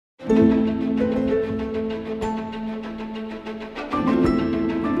Welcome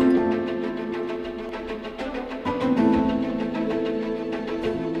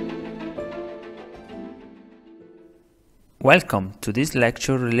to this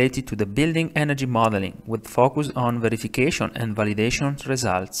lecture related to the building energy modeling with focus on verification and validation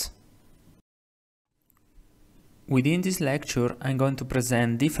results. Within this lecture, I'm going to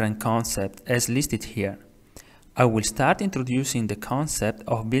present different concepts as listed here. I will start introducing the concept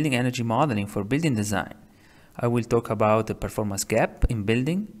of building energy modeling for building design. I will talk about the performance gap in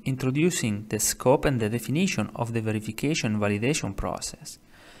building, introducing the scope and the definition of the verification and validation process.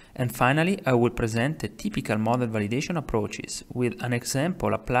 And finally, I will present the typical model validation approaches with an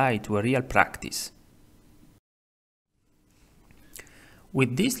example applied to a real practice.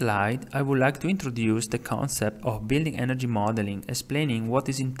 With this slide, I would like to introduce the concept of building energy modeling, explaining what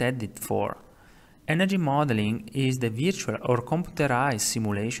is intended for. Energy modeling is the virtual or computerized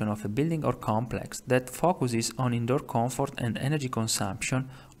simulation of a building or complex that focuses on indoor comfort and energy consumption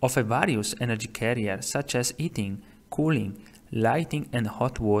of a various energy carriers such as heating, cooling, lighting and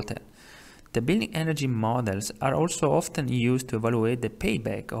hot water. The building energy models are also often used to evaluate the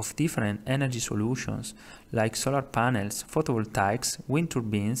payback of different energy solutions like solar panels, photovoltaics, wind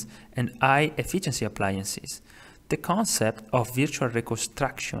turbines and high efficiency appliances. The concept of virtual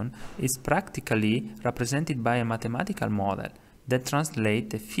reconstruction is practically represented by a mathematical model that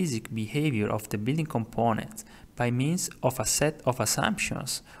translates the physical behavior of the building components by means of a set of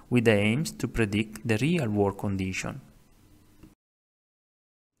assumptions with the aims to predict the real-world condition.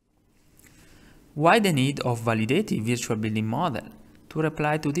 Why the need of validated virtual building model? To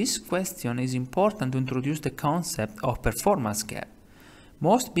reply to this question, it is important to introduce the concept of performance gap.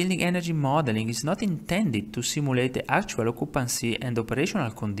 Most building energy modeling is not intended to simulate the actual occupancy and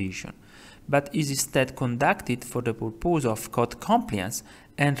operational condition, but is instead conducted for the purpose of code compliance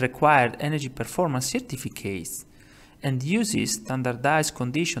and required energy performance certificates, and uses standardized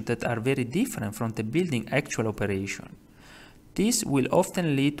conditions that are very different from the building actual operation. This will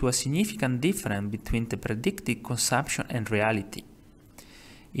often lead to a significant difference between the predicted consumption and reality.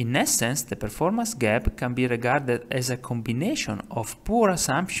 In essence, the performance gap can be regarded as a combination of poor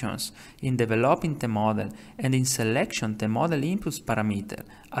assumptions in developing the model and in selection the model inputs parameter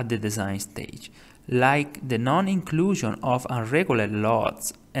at the design stage, like the non-inclusion of irregular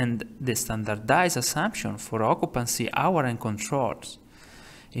loads and the standardized assumption for occupancy hour and controls.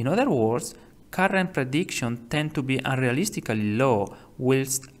 In other words, current predictions tend to be unrealistically low,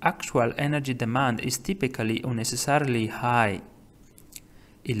 whilst actual energy demand is typically unnecessarily high.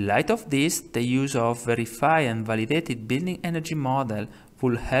 In light of this, the use of verified and validated building energy model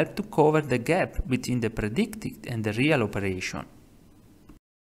will help to cover the gap between the predicted and the real operation.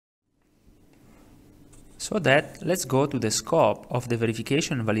 So let's go to the scope of the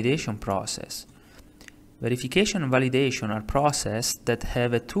verification and validation process. Verification and validation are processes that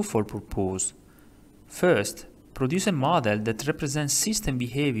have a twofold purpose. First, produce a model that represents system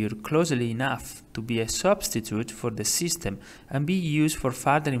behavior closely enough to be a substitute for the system and be used for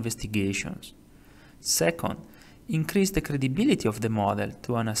further investigations. Second, increase the credibility of the model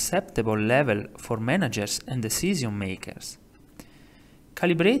to an acceptable level for managers and decision makers.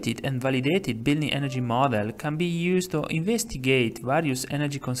 Calibrated and validated building energy model can be used to investigate various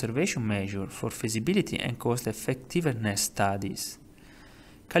energy conservation measures for feasibility and cost effectiveness studies.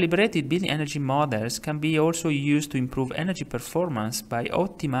 Calibrated building energy models can be also used to improve energy performance by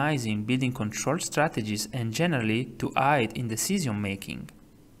optimizing building control strategies and generally to aid in decision making.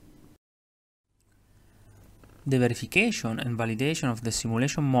 The verification and validation of the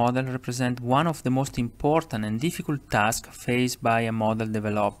simulation model represent one of the most important and difficult tasks faced by a model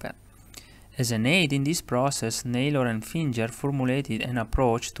developer. As an aid in this process, Naylor and Finger formulated an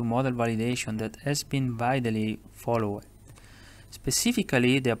approach to model validation that has been widely followed.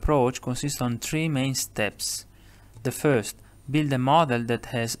 Specifically, the approach consists on three main steps. The first, build a model that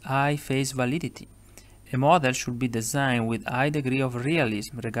has high phase validity. A model should be designed with high degree of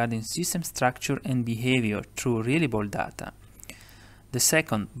realism regarding system structure and behavior through reliable data. The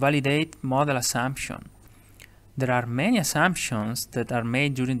second, validate model assumption. There are many assumptions that are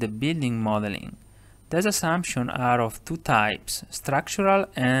made during the building modeling. These assumptions are of two types, structural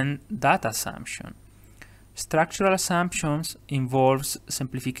and data assumption. Structural assumptions involves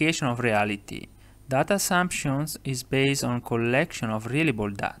simplification of reality. Data assumptions is based on collection of reliable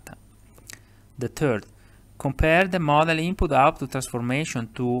data. The third, compare the model input-output transformation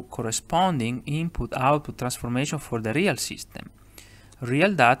to corresponding input-output transformation for the real system.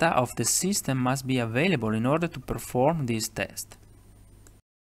 Real data of the system must be available in order to perform this test.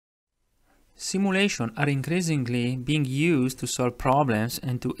 Simulations are increasingly being used to solve problems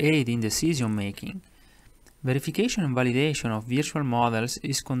and to aid in decision making. Verification and validation of virtual models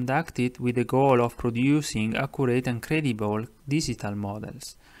is conducted with the goal of producing accurate and credible digital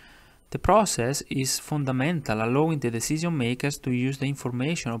models. The process is fundamental, allowing the decision makers to use the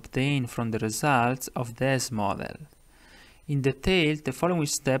information obtained from the results of these models. In detail, the following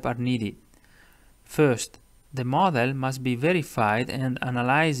steps are needed. First, the model must be verified and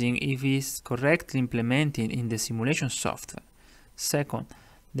analyzing if it is correctly implemented in the simulation software. Second,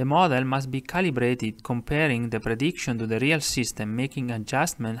 the model must be calibrated, comparing the prediction to the real system, making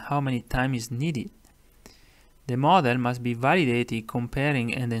adjustments how many times is needed. The model must be validated,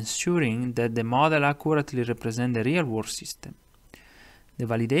 comparing and ensuring that the model accurately represents the real-world system. The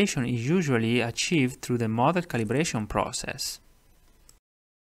validation is usually achieved through the model calibration process.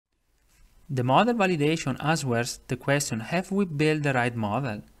 The model validation answers the question, have we built the right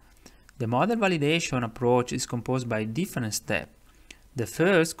model? The model validation approach is composed by different steps. The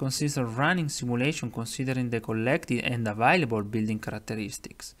first consists of running simulation considering the collected and available building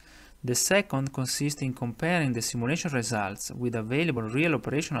characteristics. The second consists in comparing the simulation results with available real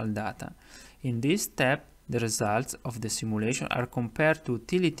operational data. In this step, the results of the simulation are compared to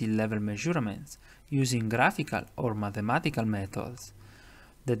utility level measurements using graphical or mathematical methods.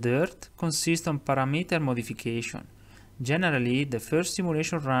 The third consists on parameter modification. Generally, the first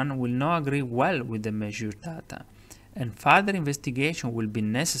simulation run will not agree well with the measured data, and further investigation will be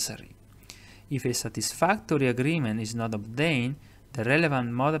necessary. If a satisfactory agreement is not obtained, the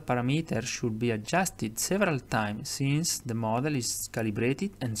relevant model parameter should be adjusted several times since the model is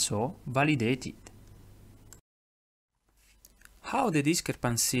calibrated and so validated. How the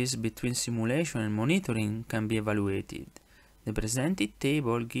discrepancies between simulation and monitoring can be evaluated. The presented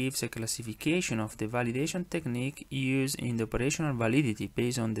table gives a classification of the validation technique used in the operational validity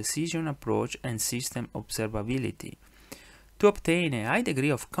based on decision approach and system observability. To obtain a high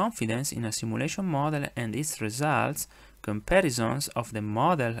degree of confidence in a simulation model and its results, comparisons of the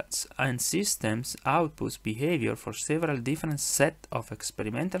models and systems outputs behavior for several different sets of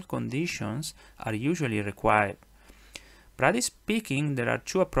experimental conditions are usually required. Broadly speaking, there are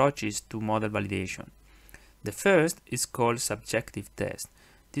two approaches to model validation. The first is called subjective test.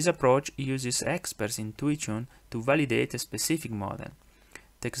 This approach uses experts' intuition to validate a specific model.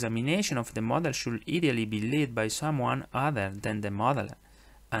 The examination of the model should ideally be led by someone other than the modeler,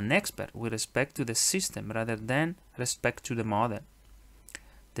 an expert with respect to the system rather than respect to the model.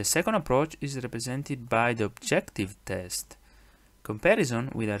 The second approach is represented by the objective test. Comparison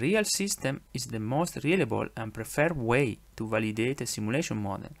with a real system is the most reliable and preferred way to validate a simulation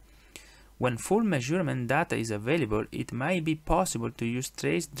model. When full measurement data is available, it might be possible to use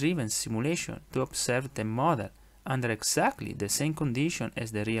trace-driven simulation to observe the model under exactly the same condition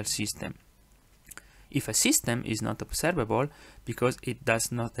as the real system. If a system is not observable because it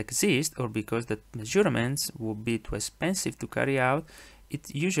does not exist or because the measurements would be too expensive to carry out,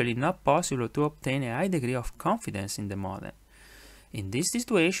 it's usually not possible to obtain a high degree of confidence in the model. In this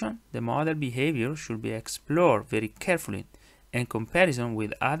situation, the model behavior should be explored very carefully, and comparison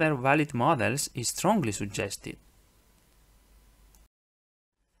with other valid models is strongly suggested.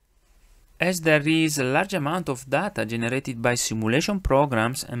 As there is a large amount of data generated by simulation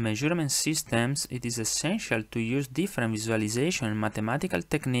programs and measurement systems, it is essential to use different visualization and mathematical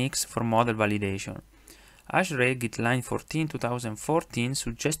techniques for model validation. ASHRAE Guideline 14/2014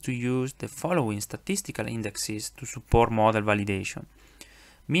 suggests to use the following statistical indexes to support model validation.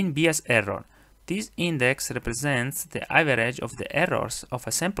 Mean bias error. This index represents the average of the errors of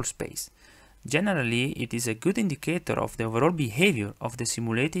a sample space. Generally, it is a good indicator of the overall behavior of the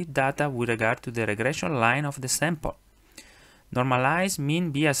simulated data with regard to the regression line of the sample. Normalized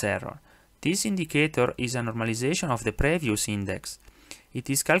mean bias error. This indicator is a normalization of the previous index. It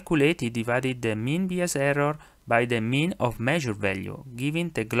is calculated dividing the mean bias error by the mean of measured value,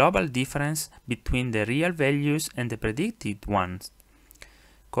 giving the global difference between the real values and the predicted ones.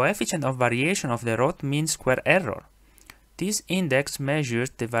 Coefficient of variation of the root mean square error. This index measures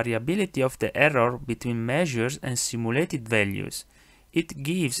the variability of the error between measures and simulated values. It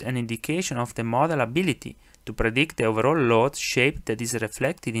gives an indication of the model ability to predict the overall load shape that is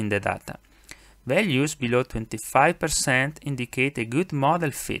reflected in the data. Values below 25% indicate a good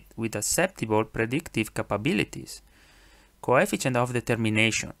model fit with acceptable predictive capabilities. Coefficient of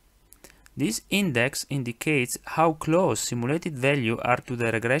determination. This index indicates how close simulated values are to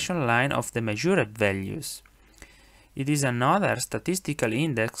the regression line of the measured values. It is another statistical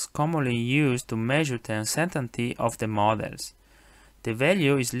index commonly used to measure the uncertainty of the models. The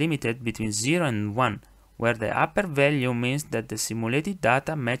value is limited between 0 and 1, where the upper value means that the simulated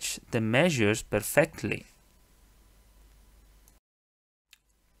data match the measures perfectly.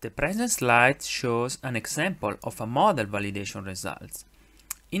 The present slide shows an example of a model validation results.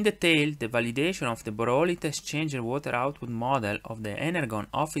 In detail, the validation of the Borolite exchanger water output model of the Energon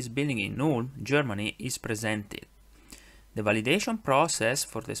office building in Ulm, Germany is presented. The validation process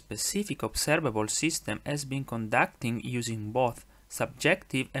for the specific observable system has been conducted using both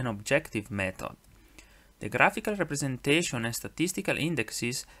subjective and objective method. The graphical representation and statistical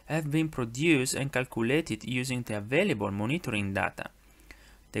indexes have been produced and calculated using the available monitoring data.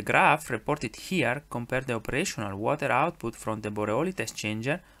 The graph reported here compares the operational water output from the Borolite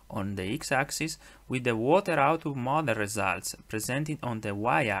exchanger on the x-axis with the water output model results presented on the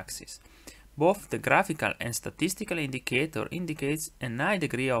y-axis. Both the graphical and statistical indicator indicates a high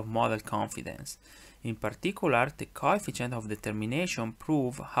degree of model confidence. In particular, the coefficient of determination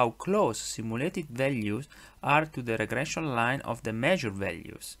proves how close simulated values are to the regression line of the measured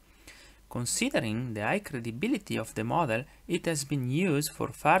values. Considering the high credibility of the model, it has been used for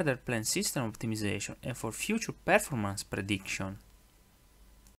further plan system optimization and for future performance prediction.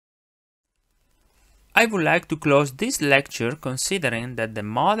 I would like to close this lecture considering that the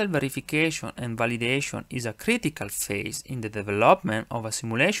model verification and validation is a critical phase in the development of a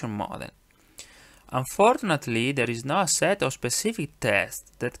simulation model. Unfortunately, there is no set of specific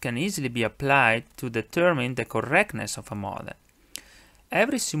tests that can easily be applied to determine the correctness of a model.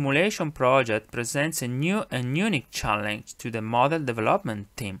 Every simulation project presents a new and unique challenge to the model development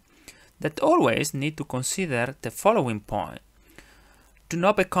team that always need to consider the following point. Do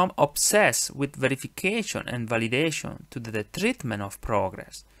not become obsessed with verification and validation to the detriment of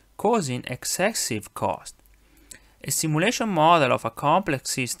progress, causing excessive cost. A simulation model of a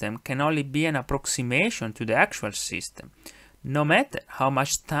complex system can only be an approximation to the actual system, no matter how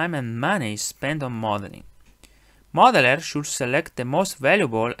much time and money is spent on modeling. Modelers should select the most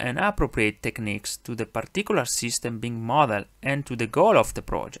valuable and appropriate techniques to the particular system being modeled and to the goal of the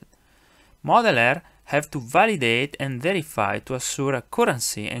project. Modelers have to validate and verify to assure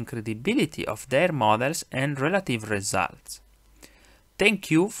accuracy and credibility of their models and relative results. Thank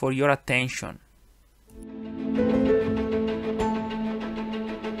you for your attention.